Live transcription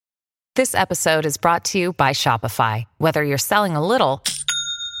This episode is brought to you by Shopify. Whether you're selling a little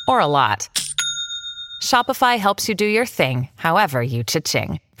or a lot, Shopify helps you do your thing, however you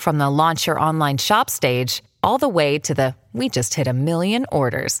cha-ching. From the launch your online shop stage, all the way to the we just hit 1 million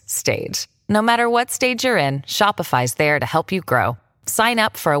orders stage. No matter what stage you're in, Shopify's there to help you grow. Sign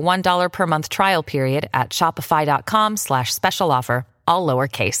up for a $1 per month trial period at shopify.com/special offer, all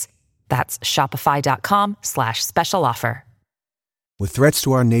lowercase. That's shopify.com/special offer. With threats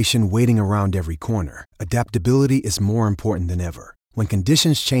to our nation waiting around every corner, adaptability is more important than ever. When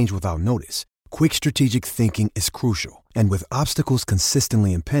conditions change without notice, quick strategic thinking is crucial. And with obstacles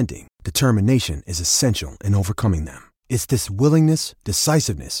consistently impending, determination is essential in overcoming them. It's this willingness,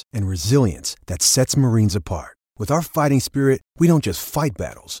 decisiveness, and resilience that sets Marines apart. With our fighting spirit, we don't just fight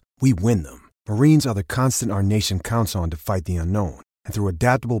battles, we win them. Marines are the constant our nation counts on to fight the unknown. And through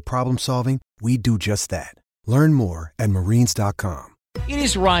adaptable problem solving, we do just that. Learn more at marines.com. It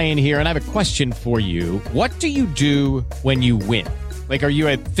is Ryan here, and I have a question for you. What do you do when you win? Like, are you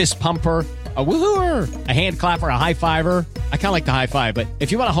a fist pumper, a woo-hooer, a hand clapper, a high fiver? I kind of like the high five, but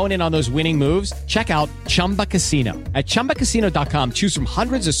if you want to hone in on those winning moves, check out Chumba Casino. At ChumbaCasino.com, choose from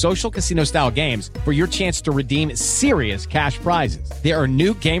hundreds of social casino-style games for your chance to redeem serious cash prizes. There are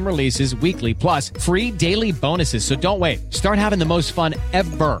new game releases weekly, plus free daily bonuses, so don't wait. Start having the most fun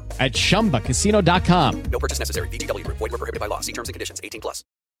ever at ChumbaCasino.com. No purchase necessary. VGW Group. Void where prohibited by law. See terms and conditions. 18+.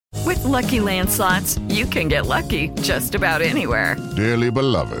 With Lucky Land Slots, you can get lucky just about anywhere. Dearly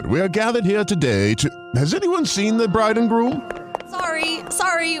beloved, we are gathered here today to... Has anyone seen the bride and groom?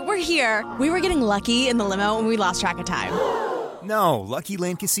 Sorry, we're here. We were getting lucky in the limo and we lost track of time. No, Lucky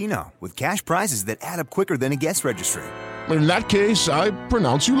Land Casino, with cash prizes that add up quicker than a guest registry. In that case, I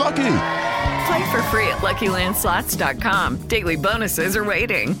pronounce you lucky. Play for free at LuckyLandSlots.com. Daily bonuses are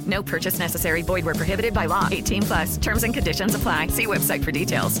waiting. No purchase necessary. Void where prohibited by law. 18+. Terms and conditions apply. See website for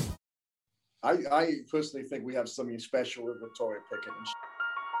details. I personally think we have something special with Victoria Pickett.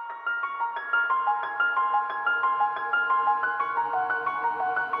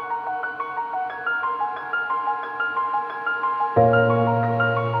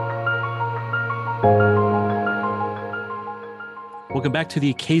 Welcome back to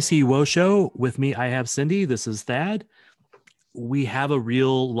the WoShow. With me, I have Cindy. This is Thad. We have a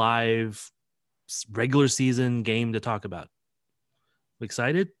real live regular season game to talk about.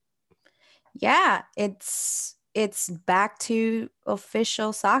 Excited? Yeah, it's back to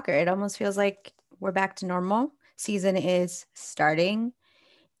official soccer. It almost feels like we're back to normal. Season is starting.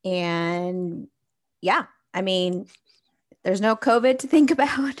 And yeah, I mean, there's no COVID to think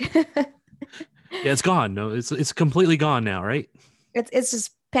about. Yeah, it's gone. No, it's completely gone now, right? It's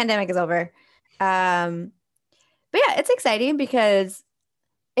just pandemic is over. But yeah, it's exciting because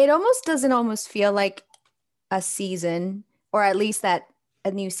it doesn't feel like a season, or at least that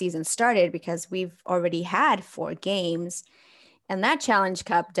a new season started, because we've already had 4 games, and that Challenge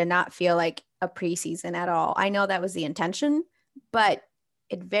Cup did not feel like a preseason at all. I know that was the intention, but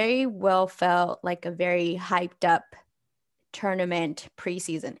it very well felt like a very hyped up tournament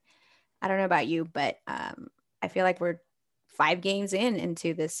preseason. I don't know about you, but I feel like we're 5 games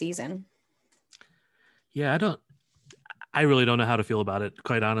into this season. Yeah, I really don't know how to feel about it,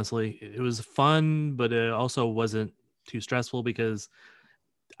 quite honestly. It was fun, but it also wasn't too stressful because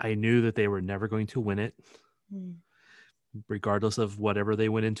I knew that they were never going to win it, regardless of whatever they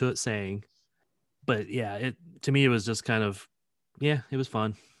went into it saying. But yeah, to me, it was just kind of, yeah, it was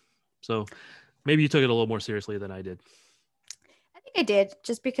fun. So maybe you took it a little more seriously than I did. I think I did,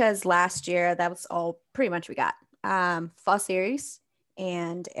 just because last year that was all pretty much we got. Fall series,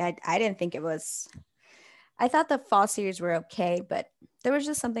 and I didn't think it was. I thought the fall series were okay, but there was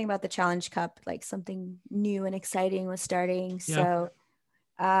just something about the Challenge Cup, like something new and exciting was starting. Yeah. So,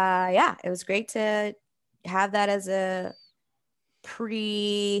 yeah, it was great to have that as a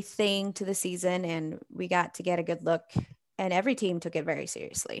pre-thing to the season, and we got to get a good look, and every team took it very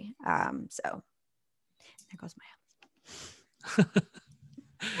seriously. So there goes my house.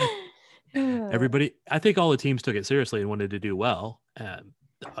 Everybody, I think all the teams took it seriously and wanted to do well.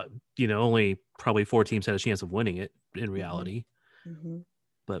 Only probably 4 teams had a chance of winning it in reality. Mm-hmm.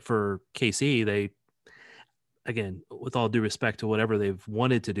 But for KC, they, again, with all due respect to whatever they've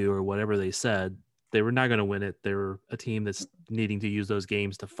wanted to do or whatever they said, they were not going to win it. They're a team that's needing to use those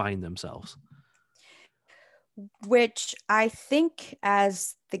games to find themselves. Which I think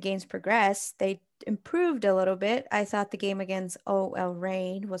as the games progress, they improved a little bit. I thought the game against OL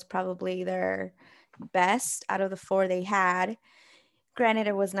Reign was probably their best out of the 4 they had. Granted,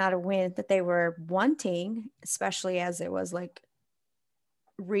 it was not a win that they were wanting, especially as it was like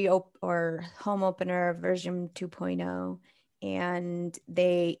home opener version 2.0, and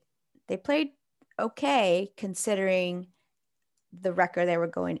they they played okay considering the record they were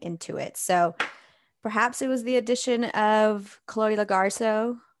going into it. So perhaps it was the addition of Chloe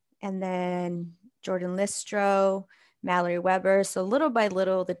Lagarso and then Jordan Listro, Mallory Weber. So little by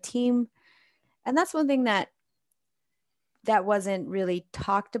little, the team, and that's one thing that wasn't really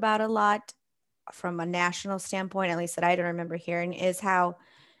talked about a lot from a national standpoint, at least that I don't remember hearing, is how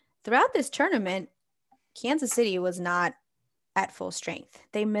throughout this tournament, Kansas City was not at full strength.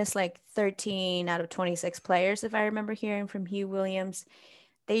 They missed like 13 out of 26 players, if I remember hearing from Hugh Williams.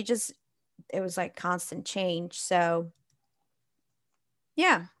 It was like constant change. So,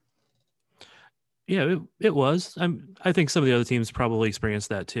 yeah. Yeah, it was. I think some of the other teams probably experienced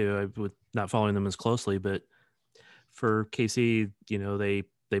that too. With not following them as closely, but for KC,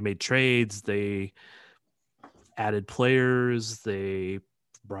 they made trades, they added players, they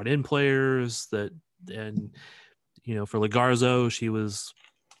brought in players and for Lagarzo, she was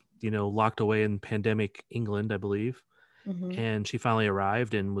locked away in pandemic England, I believe. Mm-hmm. And she finally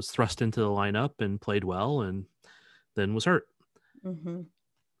arrived and was thrust into the lineup and played well and then was hurt. Mm-hmm.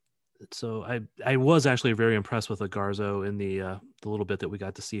 So I was actually very impressed with Lagarzo in the little bit that we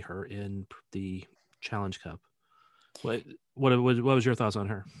got to see her in the Challenge Cup. What was your thoughts on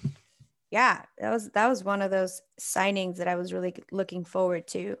her? Yeah, that was one of those signings that I was really looking forward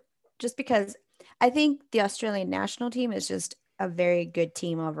to, just because I think the Australian national team is just a very good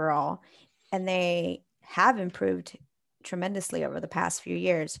team overall, and they have improved tremendously over the past few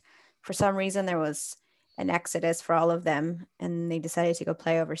years. For some reason, there was an exodus for all of them, and they decided to go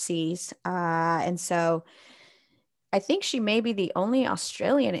play overseas. And so I think she may be the only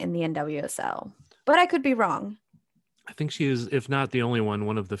Australian in the NWSL, but I could be wrong. I think she is, if not the only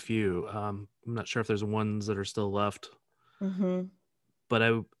one of the few. I'm not sure if there's ones that are still left. Mm-hmm.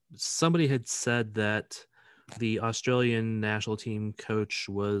 But somebody had said that the Australian national team coach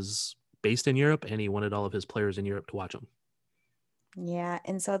was based in Europe and he wanted all of his players in Europe to watch them. Yeah,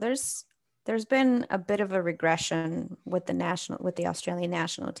 and so there's been a bit of a regression with the Australian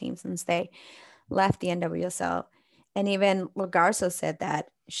national team since they left the NWSL. And even Lagarso said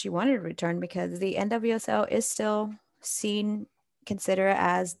that she wanted to return because the NWSL is still considered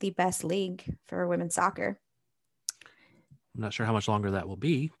as the best league for women's soccer. I'm not sure how much longer that will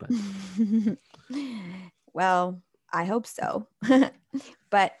be, but well, I hope so.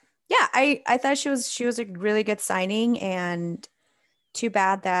 But yeah, I thought she was a really good signing, and too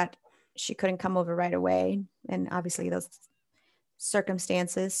bad that she couldn't come over right away, and obviously those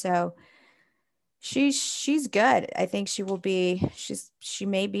circumstances. So she's good. I think she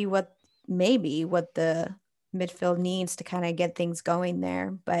may be what the midfield needs to kind of get things going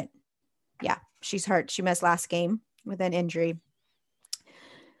there. But yeah, she's hurt. She missed last game with an injury.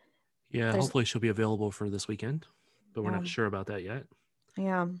 Yeah, hopefully she'll be available for this weekend, but we're not sure about that yet.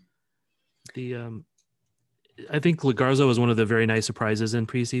 Yeah. I think Lagarzo was one of the very nice surprises in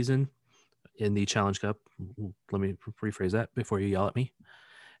preseason in the Challenge Cup. Let me rephrase that before you yell at me.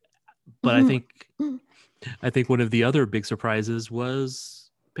 But I think one of the other big surprises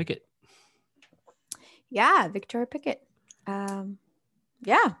was Pickett. Yeah, Victoria Pickett.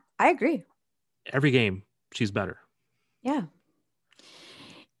 Yeah, I agree. Every game, she's better. Yeah.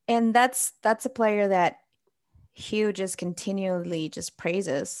 And that's a player that Hugh just continually just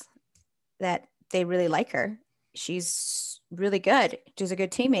praises, that they really like her. She's really good. She's a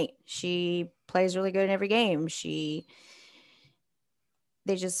good teammate. She plays really good in every game.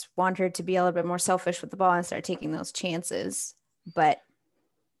 They just want her to be a little bit more selfish with the ball and start taking those chances. But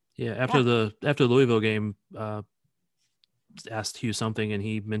yeah, after the Louisville game, asked Hugh something and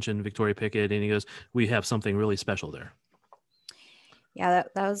he mentioned Victoria Pickett and he goes, "We have something really special there." Yeah,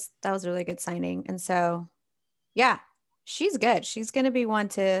 that was a really good signing. And so, yeah, she's good. She's going to be one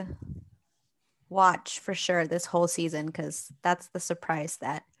to watch for sure this whole season, because that's the surprise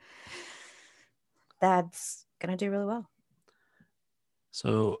that's going to do really well.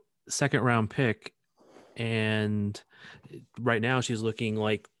 So, second round pick, and right now she's looking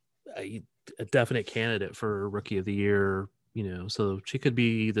like a definite candidate for Rookie of the Year, so she could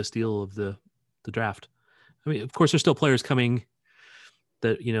be the steal of the draft. I mean, of course, there's still players coming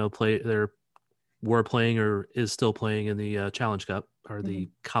that, were playing or is still playing in the Challenge Cup, or the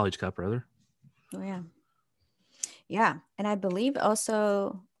College Cup, rather. Oh, yeah. Yeah. And I believe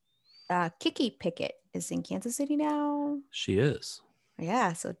also Kiki Pickett is in Kansas City now. She is.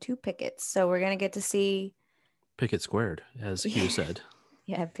 Yeah. So 2 Picketts. So we're going to get to see Pickett squared, as Hugh said.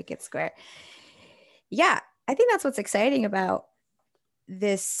 Yeah, Pickett square. Yeah. I think that's what's exciting about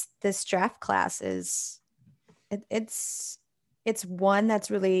this draft class is it's one that's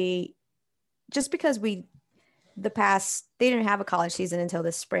really, just because we they didn't have a college season until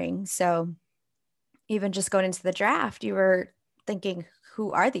this spring. So even just going into the draft, you were thinking,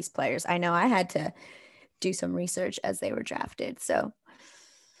 who are these players? I know I had to do some research as they were drafted. So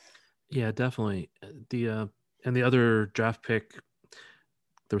yeah, definitely. And the other draft pick,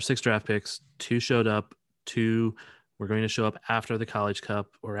 there were 6 draft picks. 2 showed up. 2 were going to show up after the College Cup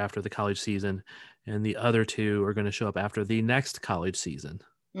or after the college season, and the other 2 are going to show up after the next college season,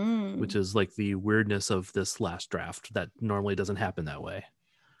 which is like the weirdness of this last draft that normally doesn't happen that way.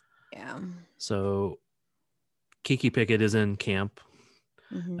 Yeah. So Kiki Pickett is in camp.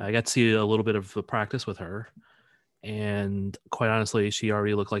 I got to see a little bit of the practice with her, and quite honestly, she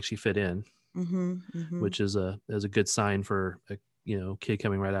already looked like she fit in, which is a good sign for a kid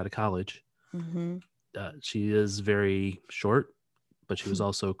coming right out of college. She is very short, but she was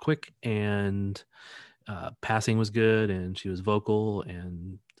also quick, and passing was good, and she was vocal,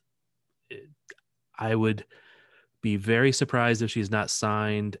 and I would be very surprised if she's not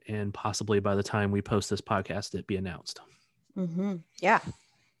signed, and possibly by the time we post this podcast, it be announced. Yeah,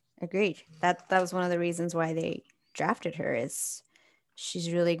 agreed. That was one of the reasons why they drafted her, is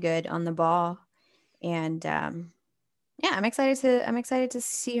she's really good on the ball, and yeah, I'm excited to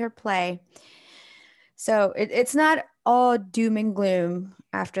see her play. So it's not all doom and gloom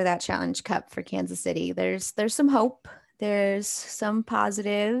after that Challenge Cup for Kansas City. There's some hope. There's some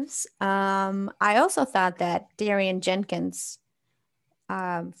positives. I also thought that Darian Jenkins,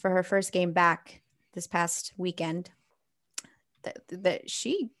 for her first game back this past weekend, that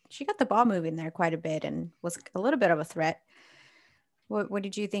she got the ball moving there quite a bit and was a little bit of a threat. What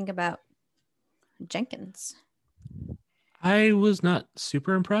did you think about Jenkins? I was not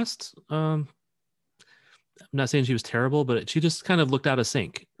super impressed. I'm not saying she was terrible, but she just kind of looked out of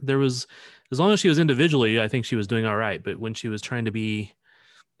sync. There was, as long as she was individually, I think she was doing all right. But when she was trying to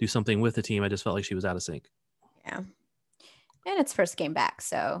do something with the team, I just felt like she was out of sync. Yeah. And it's first game back,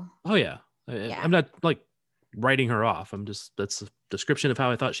 so. Oh yeah. I'm not like writing her off. That's a description of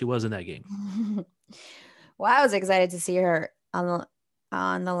how I thought she was in that game. Well, I was excited to see her on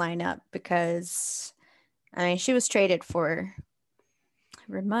the lineup because, I mean, she was traded for,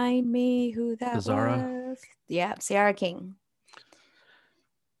 remind me who that was. Yeah, Sierra King.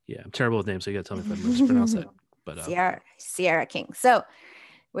 Yeah, I'm terrible with names, so you got to tell me if I mispronounce that. But Sierra King. So,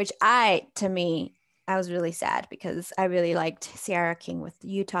 I was really sad because I really liked Sierra King with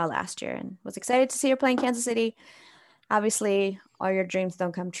Utah last year and was excited to see her play in Kansas City. Obviously, all your dreams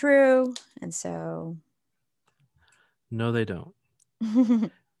don't come true, and so. No, they don't.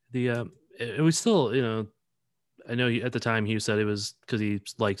 It was still, I know at the time he said it was because he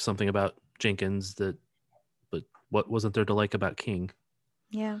liked something about Jenkins, but what wasn't there to like about King?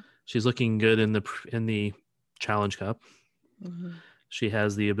 Yeah, she's looking good in the Challenge Cup. She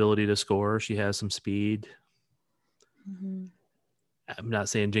has the ability to score. She has some speed. I'm not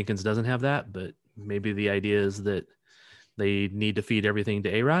saying Jenkins doesn't have that, but maybe the idea is that they need to feed everything to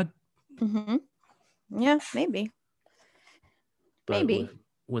A-Rod. Yeah, maybe. But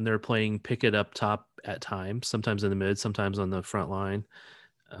when they're playing pick it up top at times, sometimes in the mid, sometimes on the front line,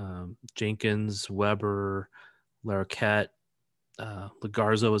 Jenkins, Weber, Larroquette,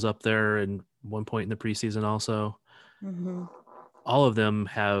 Lagarzo was up there at one point in the preseason also. All of them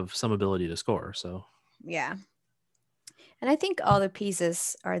have some ability to score. So yeah. And I think all the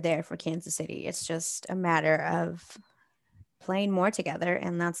pieces are there for Kansas City. It's just a matter of playing more together.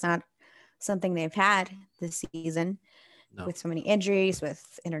 And that's not something they've had this season with so many injuries,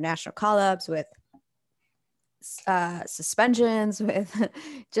 with international call-ups, with suspensions, with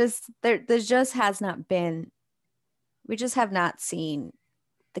there just has not been, we just have not seen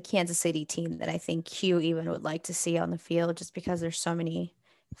the Kansas City team that I think Hugh even would like to see on the field, just because there's so many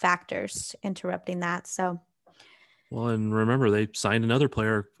factors interrupting that. So. Well, and remember, they signed another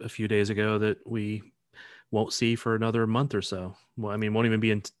player a few days ago that we won't see for another month or so. Well, I mean, won't even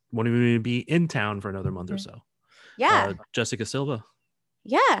be in town for another month or so. Yeah. Jessica Silva.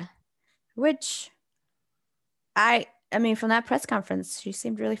 Yeah. Which I mean, from that press conference, she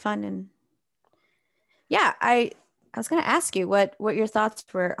seemed really fun. And yeah, I was going to ask you what your thoughts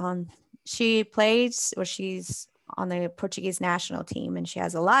were on, she's on the Portuguese national team and she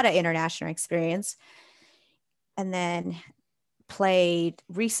has a lot of international experience. And then played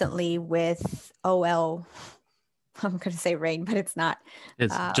recently with OL. I'm going to say Rain, but it's not.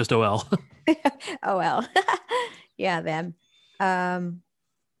 It's just OL. OL. Yeah, them.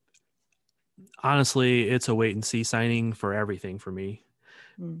 Honestly, it's a wait and see signing for everything for me.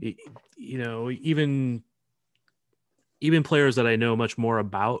 Even even players that I know much more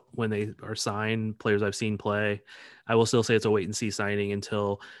about when they are signed, players I've seen play, I will still say it's a wait and see signing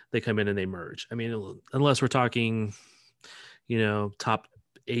until they come in and they merge. I mean, unless we're talking, top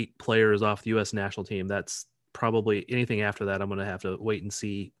 8 players off the U.S. national team, that's probably anything after that. I'm going to have to wait and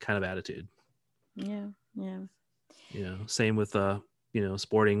see kind of attitude. Yeah. Yeah. Same with,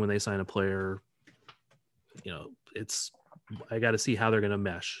 Sporting when they sign a player, I got to see how they're going to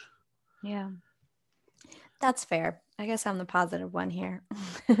mesh. Yeah. That's fair. I guess I'm the positive one here.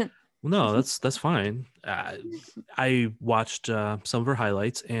 No, that's fine. I watched some of her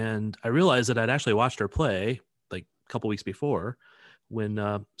highlights, and I realized that I'd actually watched her play like a couple weeks before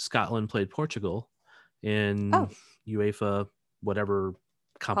when Scotland played Portugal in UEFA, whatever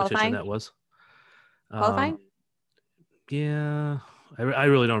competition Qualifying? that was. Qualifying? Yeah, I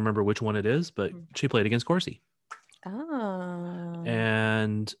really don't remember which one it is, but she played against Corsi. Oh.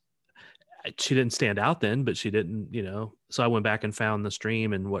 And she didn't stand out then, but she didn't, so I went back and found the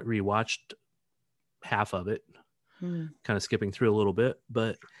stream and rewatched half of it, kind of skipping through a little bit,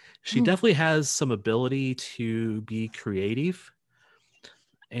 but she definitely has some ability to be creative.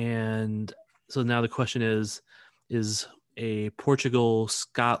 And so now the question is a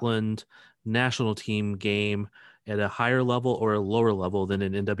Portugal-Scotland national team game at a higher level or a lower level than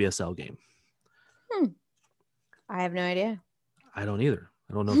an NWSL game? I have no idea. I don't either.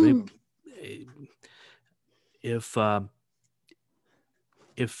 I don't know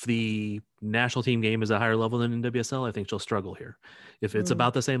if the national team game is a higher level than NWSL, I think she'll struggle here. If it's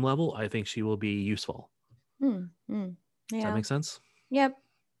about the same level, I think she will be useful. Yeah. Does that make sense? Yep.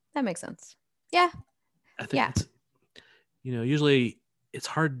 That makes sense. Yeah. I think it's, usually it's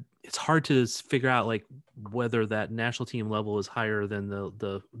hard to figure out like whether that national team level is higher than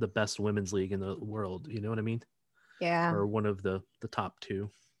the best women's league in the world. You know what I mean? Yeah. Or one of the top 2.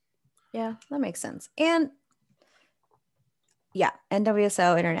 Yeah, that makes sense. And yeah,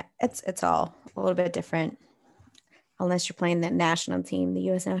 NWSL internet, it's all a little bit different. Unless you're playing the national team, the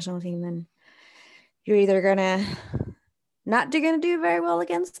U.S. national team, then you're either gonna do very well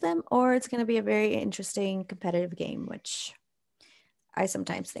against them, or it's gonna be a very interesting competitive game, which I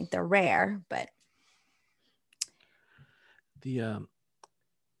sometimes think they're rare, but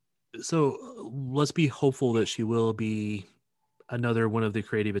so let's be hopeful that she will be another one of the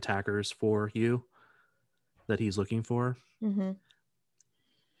creative attackers for you that he's looking for.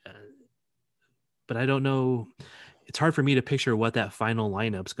 But I don't know. It's hard for me to picture what that final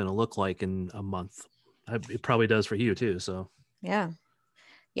lineup's going to look like in a month. It probably does for you too. So yeah.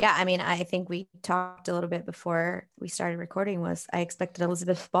 I mean, I think we talked a little bit before we started recording. I expected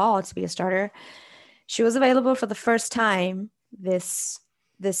Elizabeth Ball to be a starter. She was available for the first time this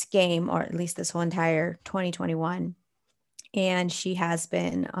game, or at least this whole entire 2021, and she has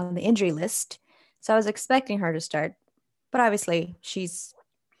been on the injury list. So I was expecting her to start, but obviously she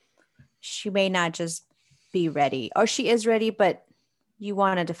may not just be ready, or she is ready, but you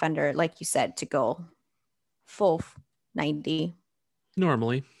want a defender, like you said, to go full 90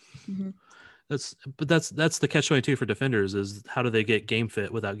 normally. That's the catch-22 for defenders is how do they get game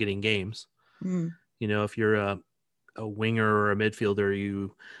fit without getting games? If you're a winger or a midfielder,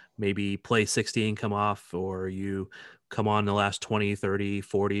 you maybe play 60 and come off, or you come on the last 20, 30,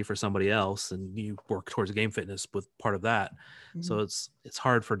 40 for somebody else, and you work towards game fitness with part of that. So it's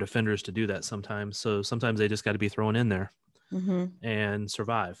hard for defenders to do that sometimes. So sometimes they just got to be thrown in there and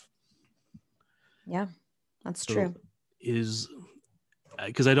survive. Yeah, that's true.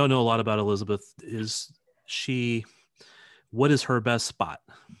 Because I don't know a lot about Elizabeth. What is her best spot?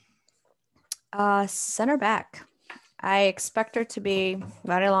 Center back. I expect her to be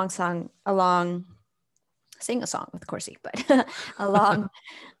right sing a song with Corsi, but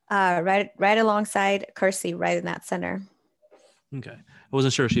right alongside Corsi, right in that center. Okay. I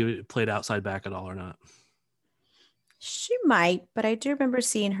wasn't sure if she played outside back at all or not. She might, but I do remember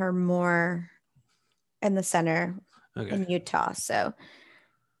seeing her more in the center in Utah. So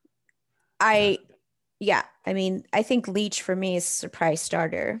I mean, I think Leach for me is a surprise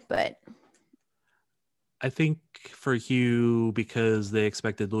starter, but I think for Hugh, because they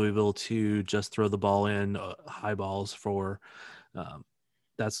expected Louisville to just throw the ball in high balls for,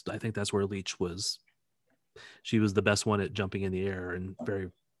 I think that's where Leach was. She was the best one at jumping in the air and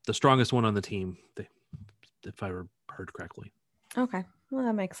the strongest one on the team, if I heard correctly. Okay. Well,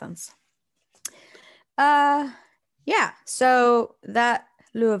 that makes sense. Yeah. So that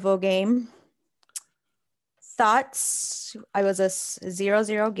Louisville game, thoughts? I was a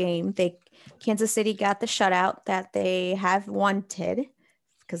 0-0 game. Kansas City got the shutout that they have wanted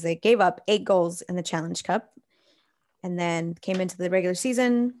because they gave up 8 goals in the Challenge Cup, and then came into the regular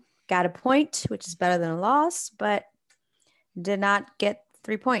season, got a point, which is better than a loss. But did not get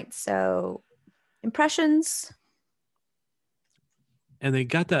 3 points. So impressions. And they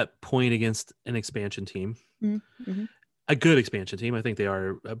got that point against an expansion team. Mm-hmm. A good expansion team. I think they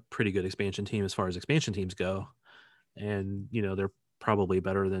are a pretty good expansion team as far as expansion teams go. And, they're probably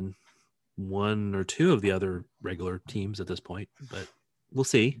better than one or two of the other regular teams at this point, but we'll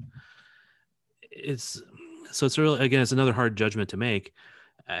see. It's really, again, it's another hard judgment to make.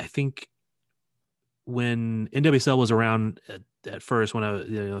 I think when NWSL was around at first, when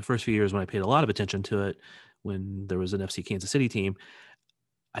the first few years when I paid a lot of attention to it, when there was an FC Kansas City team,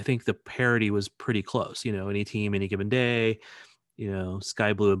 I think the parity was pretty close. Any team, any given day.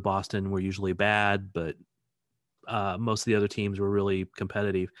 Sky Blue and Boston were usually bad, but most of the other teams were really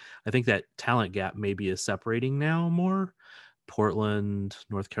competitive. I think that talent gap maybe is separating now more. Portland,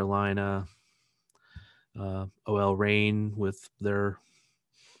 North Carolina, OL Reign with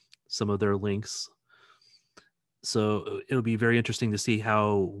some of their links. So it'll be very interesting to see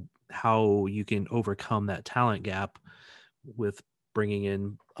how you can overcome that talent gap with bringing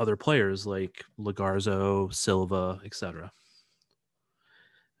in other players like Lagarzo, Silva, etc.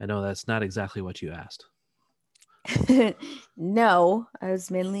 I know that's not exactly what you asked. No, I was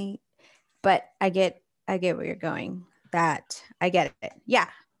mainly, but I get where you're going. That I get it. Yeah,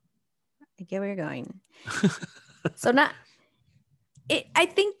 I get where you're going. So I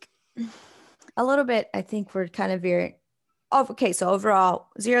think a little bit. I think we're kind of veering. Oh, okay. So overall,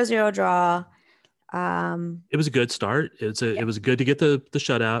 0-0 draw. It was a good start. It was good to get the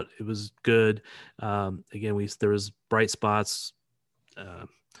shutout. It was good. Again, there was bright spots.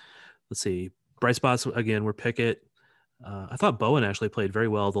 Let's see. Bright spots again were Pickett. I thought Bowen actually played very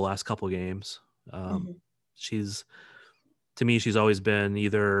well the last couple of games. To me, she's always been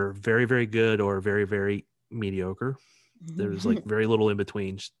either very, very good or very, very mediocre. There's like very little in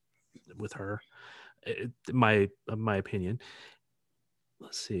between with her, my opinion.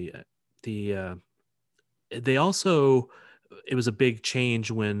 Let's see. They also, it was a big change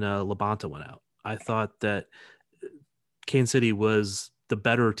when Labonta went out. I thought that Kansas City was the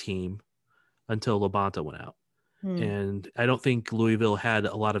better team until Labonta went out. And I don't think Louisville had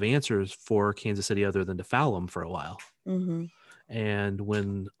a lot of answers for Kansas City other than to foul them for a while. And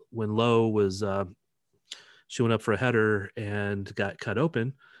when Lowe was, she went up for a header and got cut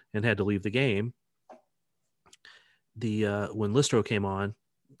open and had to leave the game. When Listro came on,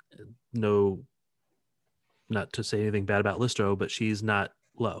 not to say anything bad about Listro, but she's not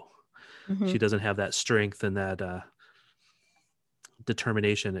Lowe. She doesn't have that strength and that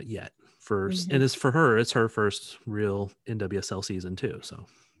determination yet. And it's for her, it's her first real NWSL season too. So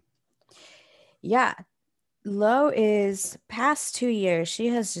yeah, Lowe is past 2 years. She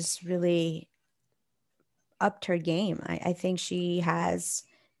has just really upped her game. I think she has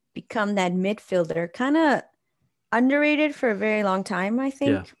become that midfielder, kind of underrated for a very long time, I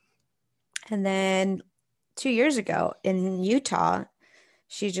think. Yeah. And then 2 years ago in Utah,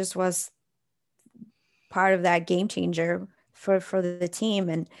 she just was part of that game changer for the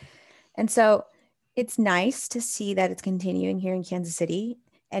team. And so it's nice to see that it's continuing here in Kansas City.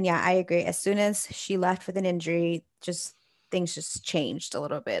 And yeah, I agree. As soon as she left with an injury, things just changed a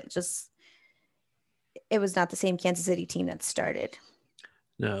little bit. It was not the same Kansas City team that started.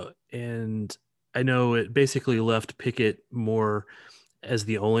 No, and I know it basically left Pickett more as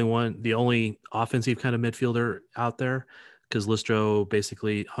the only offensive kind of midfielder out there, because Listro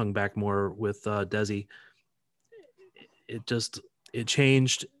basically hung back more with Desi. It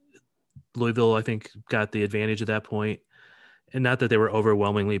changed. Louisville, I think, got the advantage at that point. And not that they were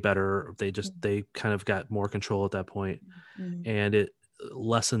overwhelmingly better. They kind of got more control at that point. And it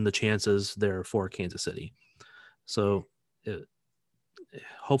lessened the chances there for Kansas City. So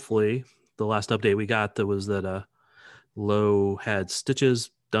hopefully the last update we got was that Lowe had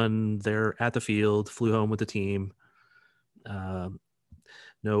stitches done there at the field, flew home with the team. No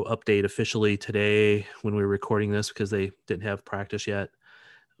update officially today when we were recording this because they didn't have practice yet.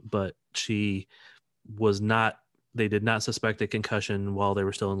 But they did not suspect a concussion while they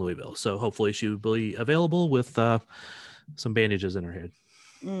were still in Louisville. So hopefully she will be available with some bandages in her head.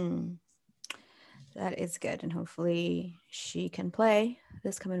 That is good. And hopefully she can play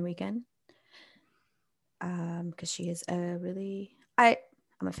this coming weekend. Because she is I'm a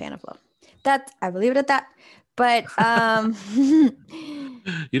fan of Lowe. That I will leave it at that. But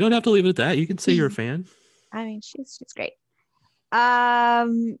you don't have to leave it at that. You can say you're a fan. I mean, she's great.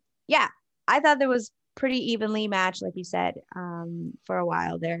 Yeah, I thought there was pretty evenly matched, like you said, for a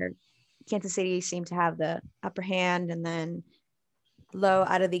while there. Kansas City seemed to have the upper hand, and then Lowe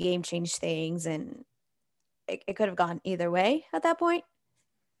out of the game changed things, and it could have gone either way at that point.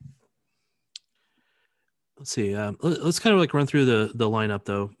 Let's see. Let's kind of like run through the lineup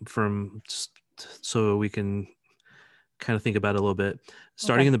though, from just so we can kind of think about it a little bit.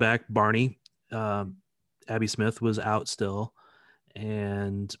 Starting in the back, Barney, Abby Smith was out still,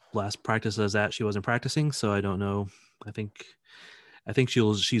 and last practice as that she wasn't practicing, so I don't know. I think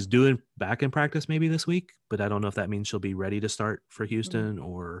she's doing back in practice maybe this week, but I don't know if that means she'll be ready to start for Houston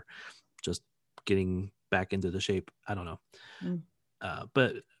or just getting back into the shape. I don't know.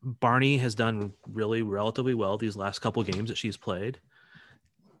 But Barney has done really relatively well these last couple games that she's played.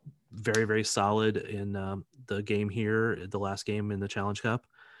 Very, very solid in the game here, the last game in the Challenge Cup.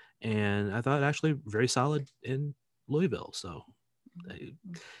 And I thought actually very solid in Louisville. So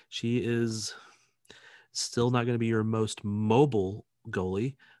she is still not going to be your most mobile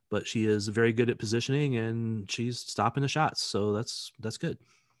goalie, but she is very good at positioning and she's stopping the shots. So that's good.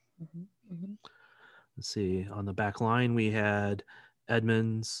 Let's see. On the back line, we had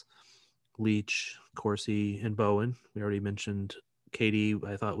Edmonds, Leach, Corsi, and Bowen. We already mentioned Katie.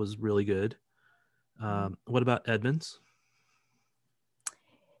 I thought was really good. What about Edmonds?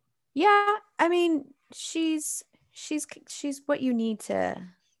 Yeah, I mean, she's what you need to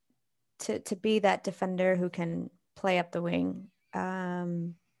be that defender who can play up the wing. I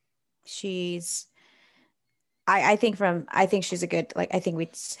think she's a good, like, I think we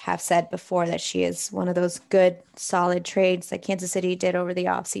have said before that she is one of those good solid trades that Kansas City did over the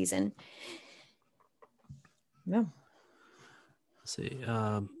offseason. Yeah. Let's see.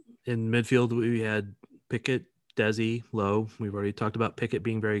 In midfield, we had Pickett, Desi, Lowe. We've already talked about Pickett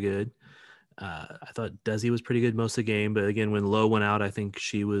being very good. I thought Desi was pretty good most of the game, but again, when Lowe went out, I think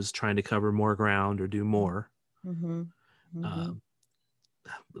she was trying to cover more ground or do more.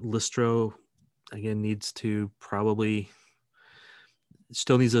 Listro, again,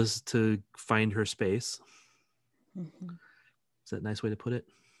 still needs us to find her space. Is that a nice way to put it?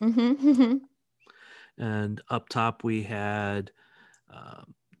 And up top, we had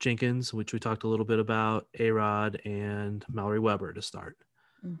Jenkins, which we talked a little bit about, A-Rod, and Mallory Weber to start.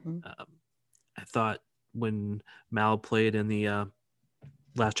 I thought when Mal played in the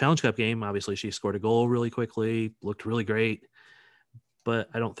last Challenge Cup game, obviously she scored a goal really quickly, looked really great, but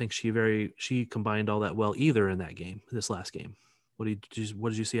I don't think she combined all that well either in that game, this last game. What did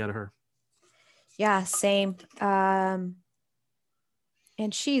you see out of her? Yeah, same. And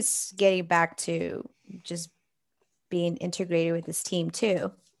she's getting back to just being integrated with this team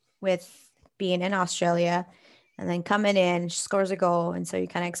too, with being in Australia and then coming in, she scores a goal. And so you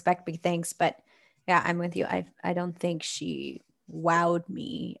kind of expect big things, but yeah, I'm with you. I don't think she wowed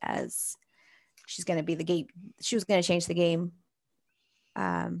me as she's going to be the game. She was going to change the game.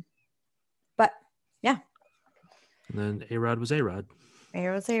 But yeah. And then A-Rod was A-Rod.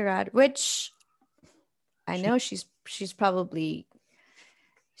 A-Rod was A-Rod, which I know she's probably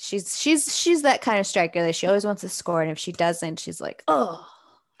she's that kind of striker that she always wants to score, and if she doesn't, she's like, oh,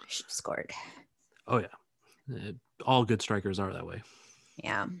 she scored. Oh yeah, all good strikers are that way.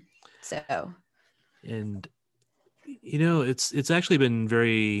 Yeah. So, and it's actually been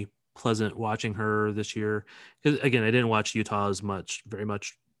very pleasant watching her this year, because again, I didn't watch Utah very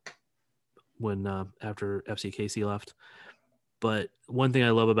much when after FCKC left, but one thing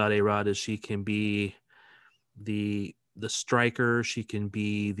I love about A-Rod is she can be the striker, she can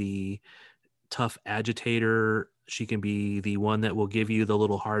be the tough agitator, she can be the one that will give you the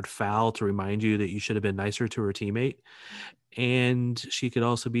little hard foul to remind you that you should have been nicer to her teammate, and she could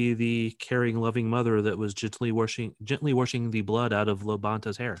also be the caring, loving mother that was gently washing the blood out of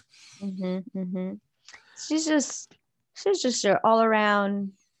Lobanta's hair. She's just your all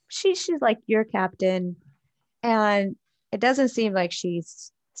around. She's like your captain, and it doesn't seem like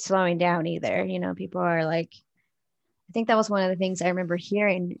she's slowing down either. People are like, I think that was one of the things I remember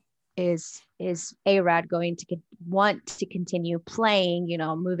hearing is A-Rod going to want to continue playing,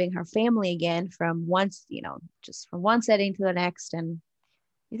 moving her family again from just from one setting to the next. And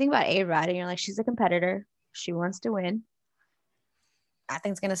you think about A-Rod and you're like, she's a competitor. She wants to win.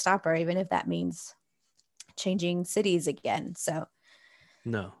 Nothing's going to stop her, even if that means changing cities again. So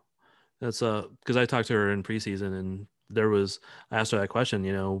no, that's because I talked to her in preseason, and I asked her that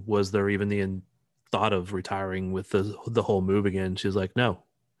question, was there even the thought of retiring with the whole move again? She's like, no,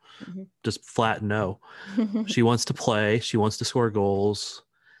 just flat no. She wants to play. She wants to score goals.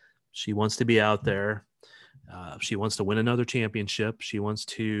 She wants to be out there. She wants to win another championship. She wants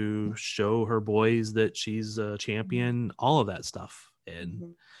to show her boys that she's a champion, all of that stuff.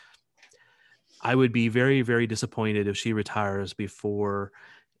 And I would be very, very disappointed if she retires before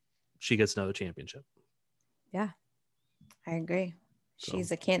she gets another championship. Yeah, I agree.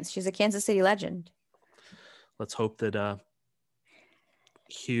 She's a Kansas City legend. Let's hope that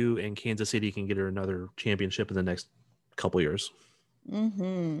Hugh and Kansas City can get her another championship in the next couple years.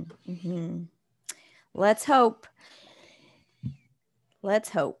 Let's hope.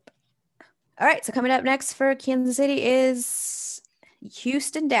 All right, so coming up next for Kansas City is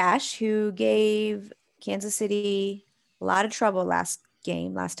Houston Dash, who gave Kansas City a lot of trouble last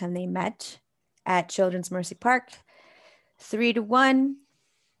time they met at Children's Mercy Park. 3-1.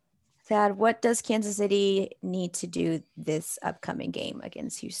 Thad, what does Kansas City need to do this upcoming game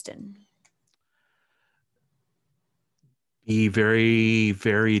against Houston? Be very,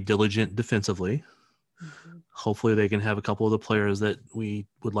 very diligent defensively. Hopefully they can have a couple of the players that we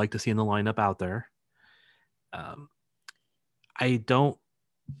would like to see in the lineup out there.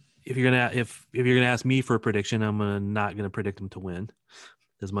 If you're gonna ask me for a prediction, I'm not gonna predict them to win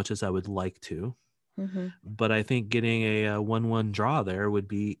as much as I would like to. But I think getting a 1-1 draw there would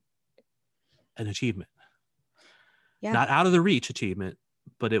be an achievement. Yeah. Not out of the reach achievement,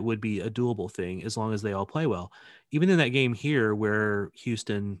 but it would be a doable thing as long as they all play well. Even in that game here where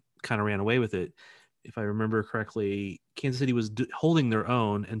Houston kind of ran away with it, if I remember correctly, Kansas City was holding their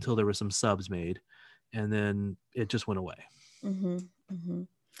own until there were some subs made, and then it just went away. And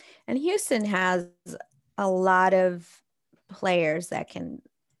Houston has a lot of players that can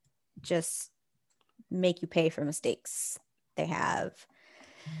just make you pay for mistakes. They have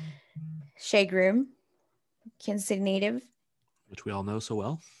Shea Groom, Kansas City native, which we all know so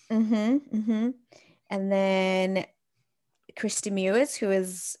well. And then Christy Mewis, who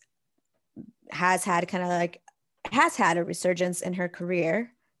has had a resurgence in her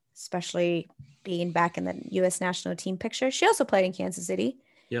career, especially being back in the U.S. national team picture. She also played in Kansas City.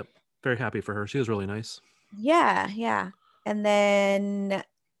 Yep. Very happy for her. She was really nice. Yeah. And then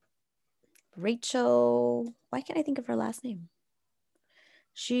Rachel, why can't I think of her last name?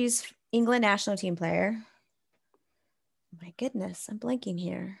 She's England national team player. My goodness, I'm blanking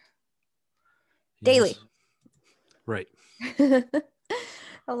here. Yes. Daly. Right.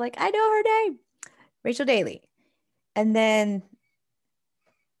 I'm like, I know her name. Rachel Daly. And then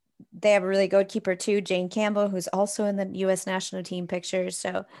they have a really good keeper too, Jane Campbell, who's also in the U.S. national team picture.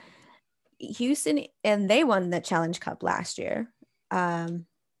 So Houston, and they won the Challenge Cup last year.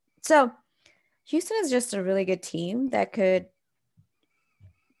 So Houston is just a really good team that could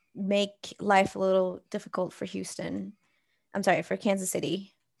make life a little difficult for for Kansas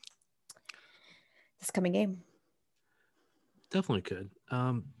City this coming game. Definitely could.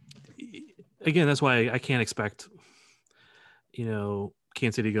 Again, that's why I can't expect,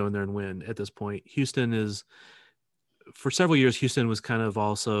 Kansas City to go in there and win at this point. Houston is, for several years, Houston was kind of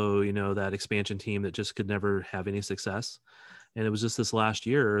also, that expansion team that just could never have any success. And it was just this last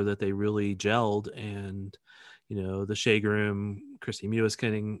year that they really gelled, and, the Shea Groom, Christy Mewis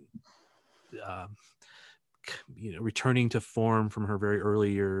getting, returning to form from her very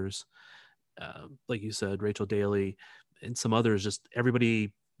early years. Like you said, Rachel Daly and some others, just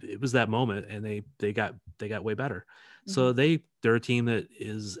everybody, it was that moment, and they got way better. So they're a team that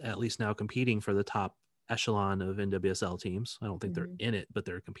is at least now competing for the top echelon of NWSL teams. I don't think they're in it, but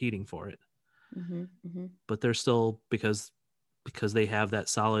they're competing for it. But they're still, because they have that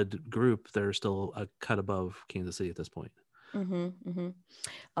solid group, they're still a cut above Kansas City at this point.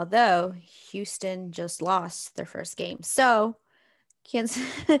 Although Houston just lost their first game, so Kansas.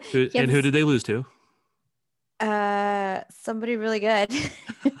 And who did they lose to? Somebody really good.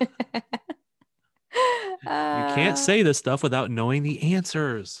 You can't say this stuff without knowing the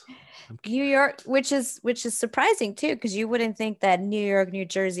answers. New York, which is surprising too, because you wouldn't think that New York, New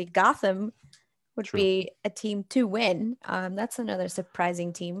Jersey, Gotham would be a team to win. That's another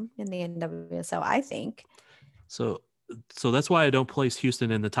surprising team in the NWSL, I think. So that's why I don't place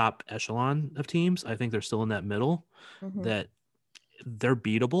Houston in the top echelon of teams. I think they're still in that middle, that they're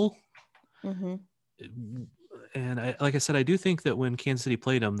beatable. And like I said, I do think that when Kansas City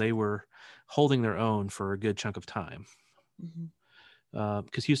played them, they were holding their own for a good chunk of time.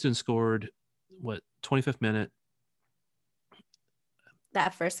 Because Houston scored, 25th minute?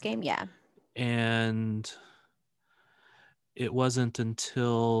 That first game, yeah. And it wasn't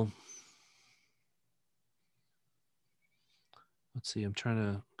until, let's see, I'm trying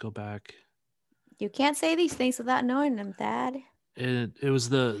to go back. You can't say these things without knowing them, Thad. It was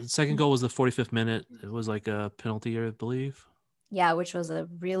the second goal was the 45th minute. It was like a penalty, I believe. Yeah, which was a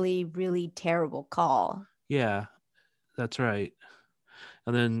really, really terrible call. Yeah, that's right.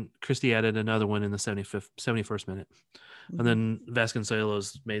 And then Christie added another one in the 71st minute. And then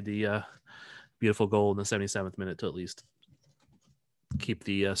Vasconcelos made the beautiful goal in the 77th minute to at least keep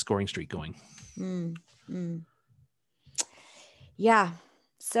the scoring streak going. Yeah.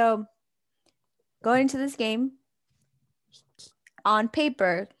 So going into this game, on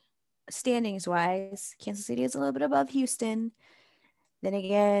paper, standings wise, Kansas City is a little bit above Houston. Then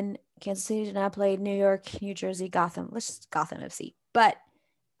again, Kansas City did not play New York, New Jersey, Gotham. Let's just Gotham FC. But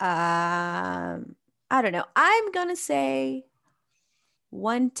I don't know. I'm gonna say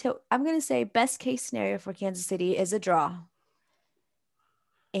best case scenario for Kansas City is a draw.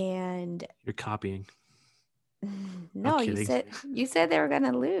 And you're copying. No, you said they were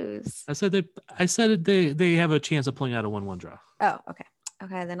gonna lose. I said they have a chance of pulling out a 1-1 draw. Oh, okay.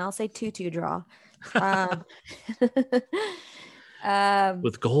 Okay, then I'll say 2-2 draw.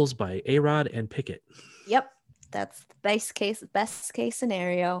 With goals by A-Rod and Pickett. Yep. That's the best case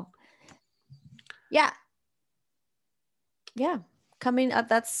scenario. Yeah. Yeah. Coming up,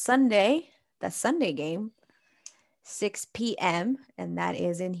 that's Sunday game, 6 p.m. and that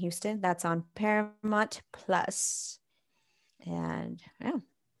is in Houston. That's on Paramount Plus. And yeah.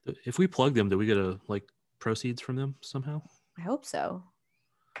 If we plug them, do we get proceeds from them somehow? I hope so.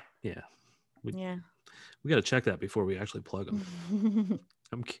 Yeah. We got to check that before we actually plug them.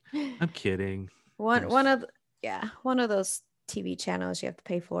 I'm kidding. One of those TV channels you have to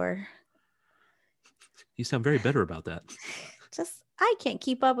pay for. You sound very bitter about that. Just I can't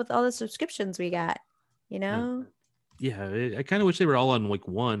keep up with all the subscriptions we got, Yeah, I kind of wish they were all on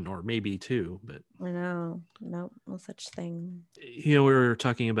one or maybe two, but I know. Nope, no such thing. We were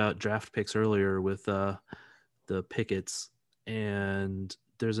talking about draft picks earlier with the Picketts, and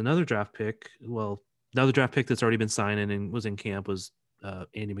there's another draft pick. Well, another draft pick that's already been signed and was in camp was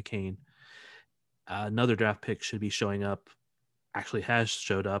Andy McCain. Another draft pick should be showing up, actually has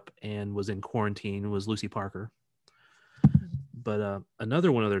showed up and was in quarantine, was Lucy Parker. But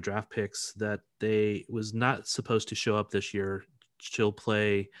another one of their draft picks that they was not supposed to show up this year, she'll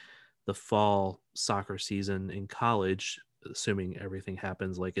play the fall soccer season in college, assuming everything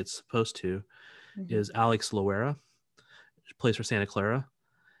happens like it's supposed to, is Alex Loera. She plays for Santa Clara,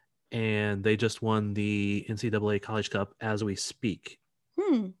 and they just won the NCAA College Cup as we speak.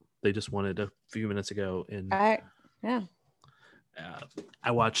 They just won it a few minutes ago.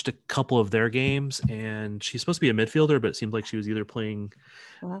 I watched a couple of their games, and she's supposed to be a midfielder, but it seemed like she was either playing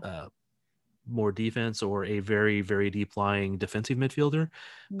more defense or a very, very deep lying defensive midfielder.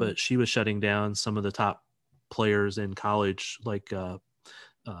 But she was shutting down some of the top players in college, like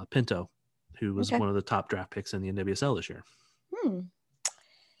Pinto, who was one of the top draft picks in the NWSL this year.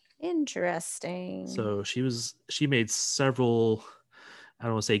 Interesting. So she made several, I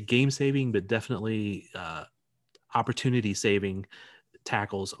don't want to say game saving, but definitely opportunity saving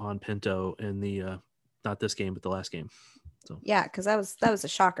tackles on Pinto in the not this game but the last game. So yeah, because that was a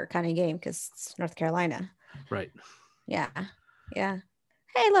shocker kind of game because it's North Carolina, right? Yeah.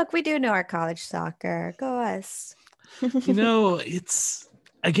 Hey, look, we do know our college soccer. Go us. It's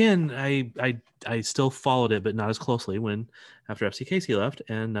again, I still followed it, but not as closely after FC Casey left,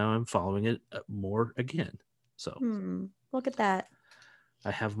 and now I'm following it more again. So look at that.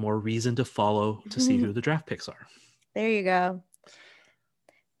 I have more reason to follow to see who the draft picks are. There you go.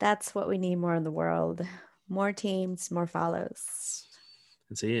 That's what we need more in the world. More teams, more follows.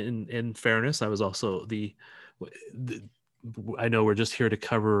 And see, in fairness, I was also I know we're just here to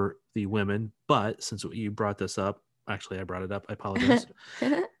cover the women, but since you brought this up, actually I brought it up, I apologize.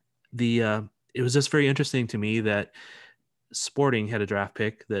 It was just very interesting to me that Sporting had a draft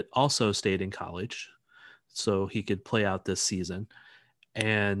pick that also stayed in college so he could play out this season.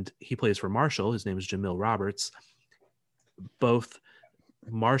 And he plays for Marshall. His name is Jamil Roberts. Both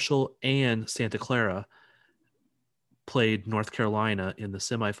Marshall and Santa Clara played North Carolina in the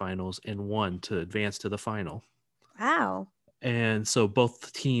semifinals and won to advance to the final. Wow. And so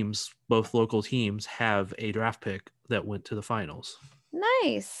both local teams have a draft pick that went to the finals.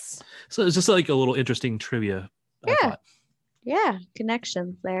 Nice. So it's just like a little interesting trivia. Yeah. Yeah.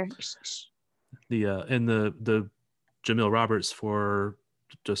 Connections there. The Jamil Roberts for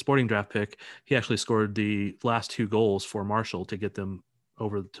the Sporting draft pick, he actually scored the last two goals for Marshall to get them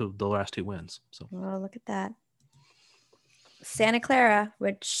over to the last two wins. So, oh, look at that. Santa Clara,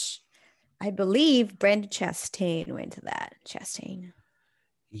 which I believe Brandon Chastain went to that. Chastain.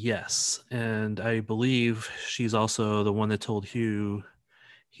 Yes, and I believe she's also the one that told Hugh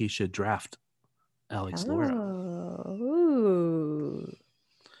he should draft Alex Loera. Ooh.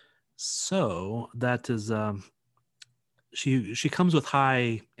 So that is she comes with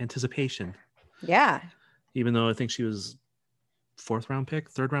high anticipation. Yeah. Even though I think she was third round pick.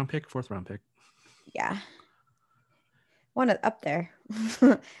 Yeah. One up there.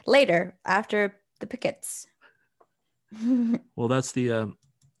 Later, after the Picketts. Well, that's the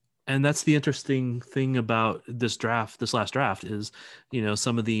interesting thing about this last draft is,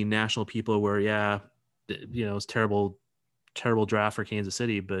 some of the national people were, it's terrible terrible draft for Kansas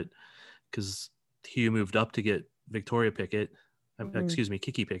City, but because Hugh moved up to get Victoria Pickett,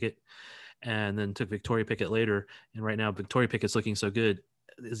 Kiki Pickett, and then took Victoria Pickett later. And right now, Victoria Pickett's looking so good.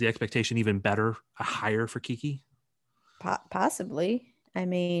 Is the expectation even better, higher for Kiki? Possibly. I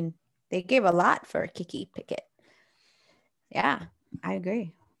mean, they gave a lot for Kiki Pickett. Yeah, I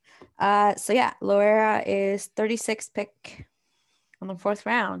agree. So yeah, Loera is 36th pick on the 4th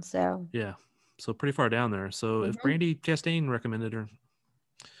round. So yeah, so pretty far down there. So if Brandy Chastain recommended her,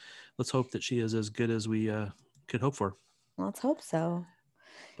 let's hope that she is as good as we could hope for. Let's hope so.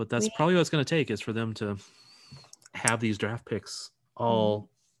 But that's probably what it's going to take, is for them to have these draft picks all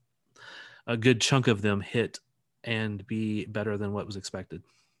a good chunk of them hit and be better than what was expected.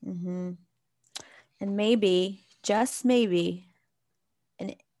 And maybe, just maybe,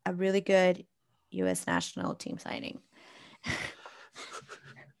 a really good U.S. national team signing.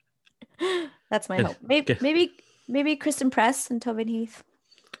 That's my hope. Maybe Kristen Press and Tobin Heath.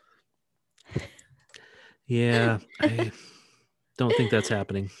 Yeah, I don't think that's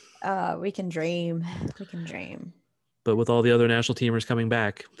happening. We can dream. We can dream. But with all the other national teamers coming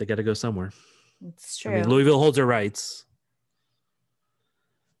back, they got to go somewhere. It's true. I mean, Louisville holds their rights,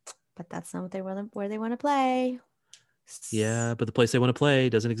 but that's not where they want to play. Yeah, but the place they want to play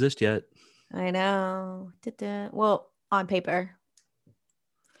doesn't exist yet. I know. Well, on paper.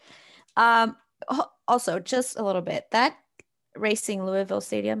 Also, just a little bit. That Racing Louisville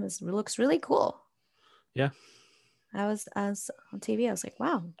Stadium looks really cool. Yeah. I was on TV. I was like,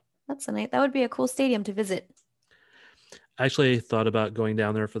 wow, that's a nice. That would be a cool stadium to visit. I actually thought about going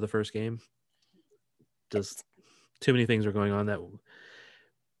down there for the first game. Just too many things are going on. That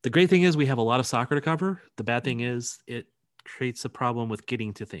the great thing is we have a lot of soccer to cover. The bad thing is it creates a problem with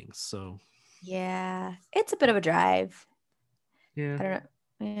getting to things. So yeah, it's a bit of a drive. Yeah, I don't know.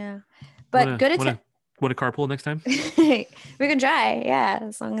 Yeah, but good. Want a carpool next time? We can try. Yeah,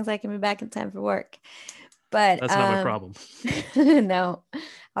 as long as I can be back in time for work. But that's not my problem. No,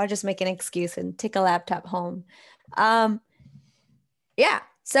 I'll just make an excuse and take a laptop home. Yeah.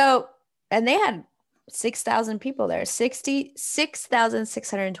 So, and they had 6,000 people there.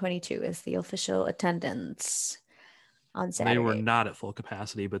 66,622 is the official attendance on Saturday. They were not at full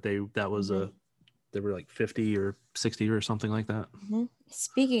capacity, but they were like 50 or 60 or something like that.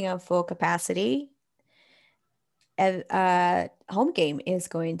 Speaking of full capacity, home game is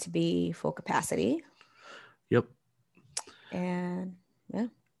going to be full capacity. Yep. And yeah.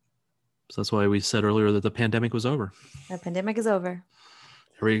 So that's why we said earlier that the pandemic was over. The pandemic is over.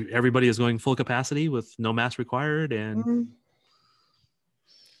 Everybody is going full capacity with no mask required and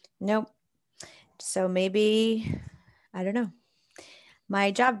Nope. So maybe, I don't know.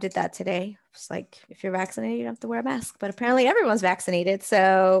 My job did that today. It's like, if you're vaccinated, you don't have to wear a mask. But apparently everyone's vaccinated.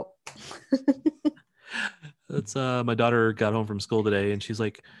 So that's my daughter got home from school today and she's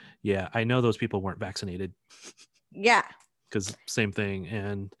like, yeah, I know those people weren't vaccinated. Yeah. Because same thing.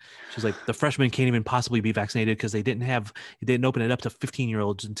 And she's like, the freshmen can't even possibly be vaccinated because they didn't open it up to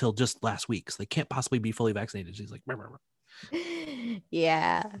 15-year-olds until just last week. So they can't possibly be fully vaccinated. She's like, rah.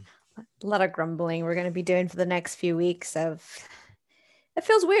 Yeah, a lot of grumbling we're going to be doing for the next few weeks. It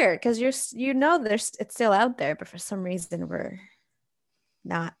feels weird because it's still out there, but for some reason we're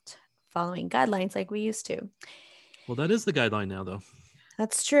not following guidelines like we used to. Well, that is the guideline now, though.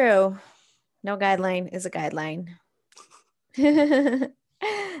 That's true. No guideline is a guideline.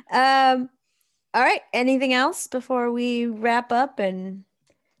 All right. Anything else before we wrap up? And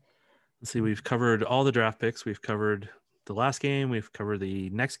let's see, we've covered all the draft picks. We've covered the last game. We've covered the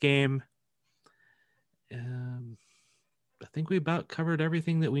next game. I think we about covered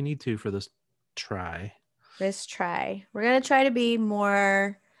everything that we need to for this try. We're going to try to be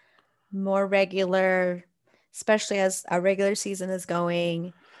more regular, especially as our regular season is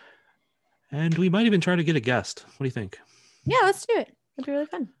going. And we might even try to get a guest. What do you think? Yeah, let's do it. It'd be really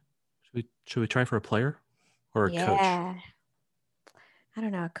fun. Should we try for a player or a coach? I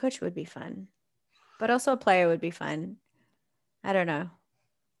don't know. A coach would be fun, but also a player would be fun. I don't know.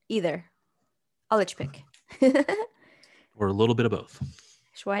 Either. I'll let you pick. Or a little bit of both.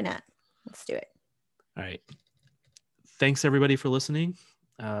 Why not? Let's do it. All right. Thanks everybody for listening.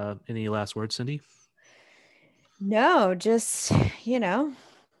 Any last words, Cindy? No, just,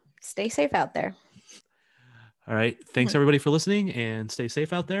 stay safe out there. All right. Thanks everybody for listening and stay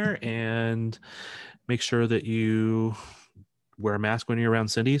safe out there and make sure that you wear a mask when you're around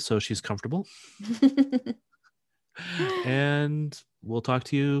Cindy so she's comfortable. And we'll talk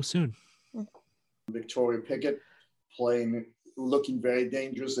to you soon. Victoria Pickett looking very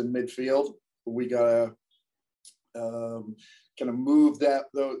dangerous in midfield. We got kind of move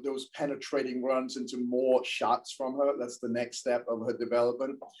those penetrating runs into more shots from her. That's the next step of her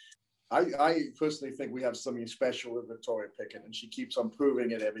development. I personally think we have something special with Victoria Pickett, and she keeps on proving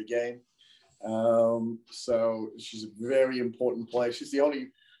it every game. So she's a very important player. She's the only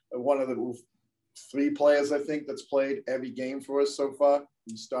one of the 3 players, I think, that's played every game for us so far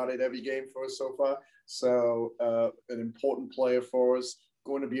and started every game for us so far. So an important player for us,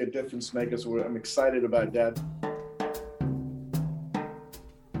 going to be a difference maker. So I'm excited about that.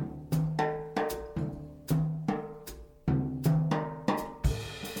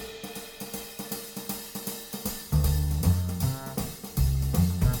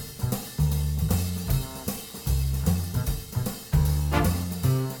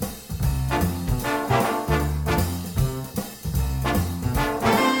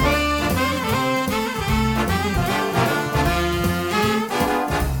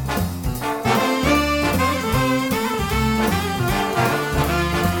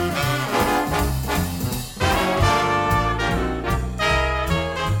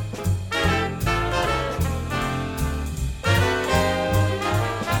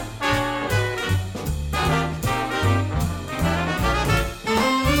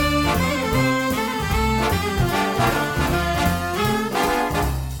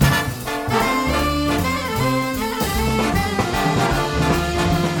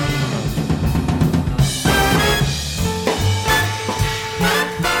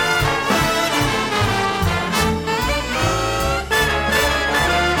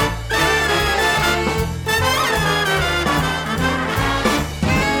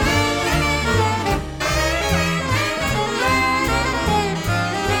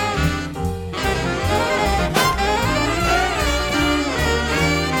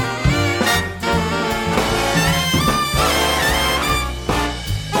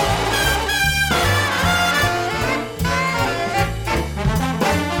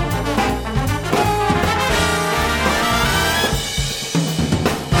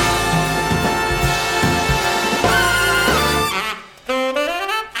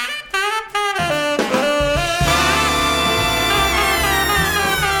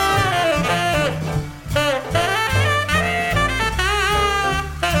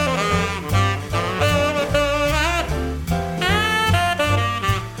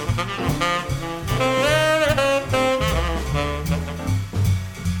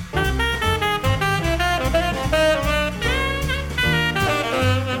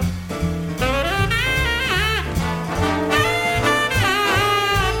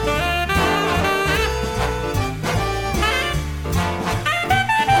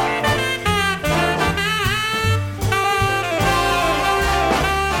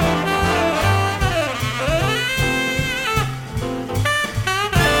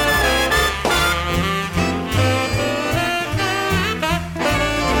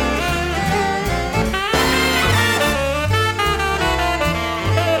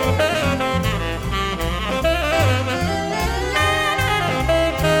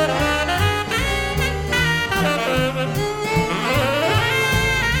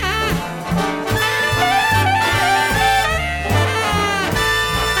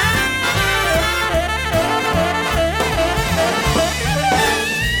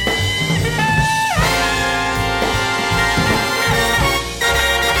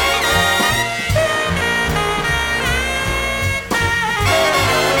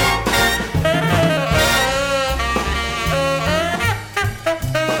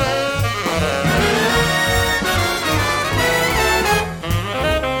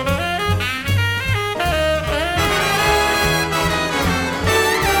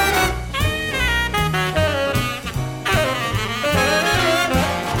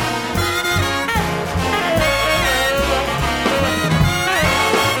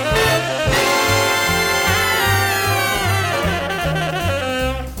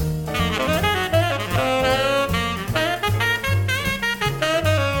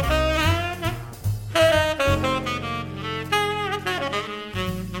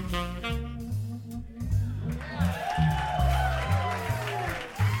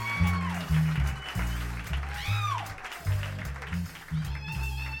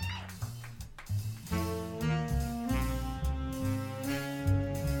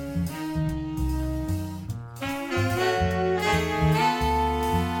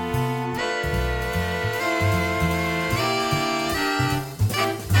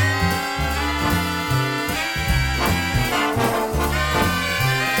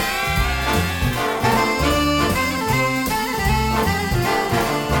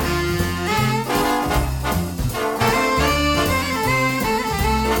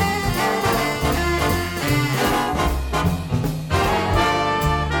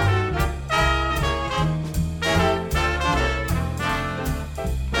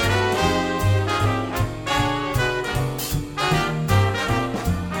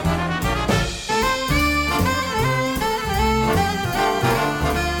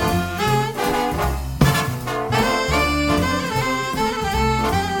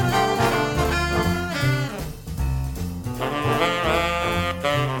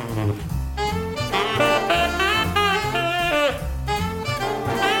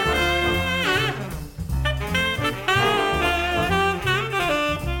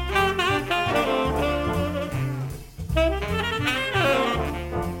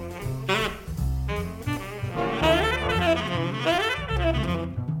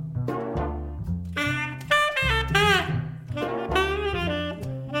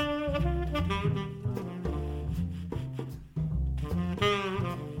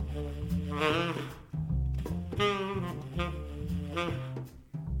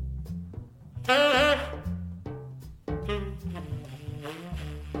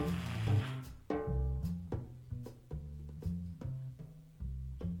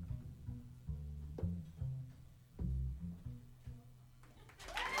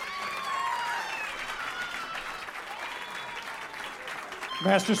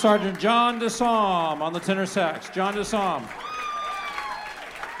 Master Sergeant John DeSaume on the tenor sax. John DeSaume.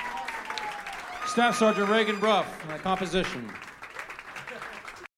 Staff Sergeant Reagan Bruff on the composition.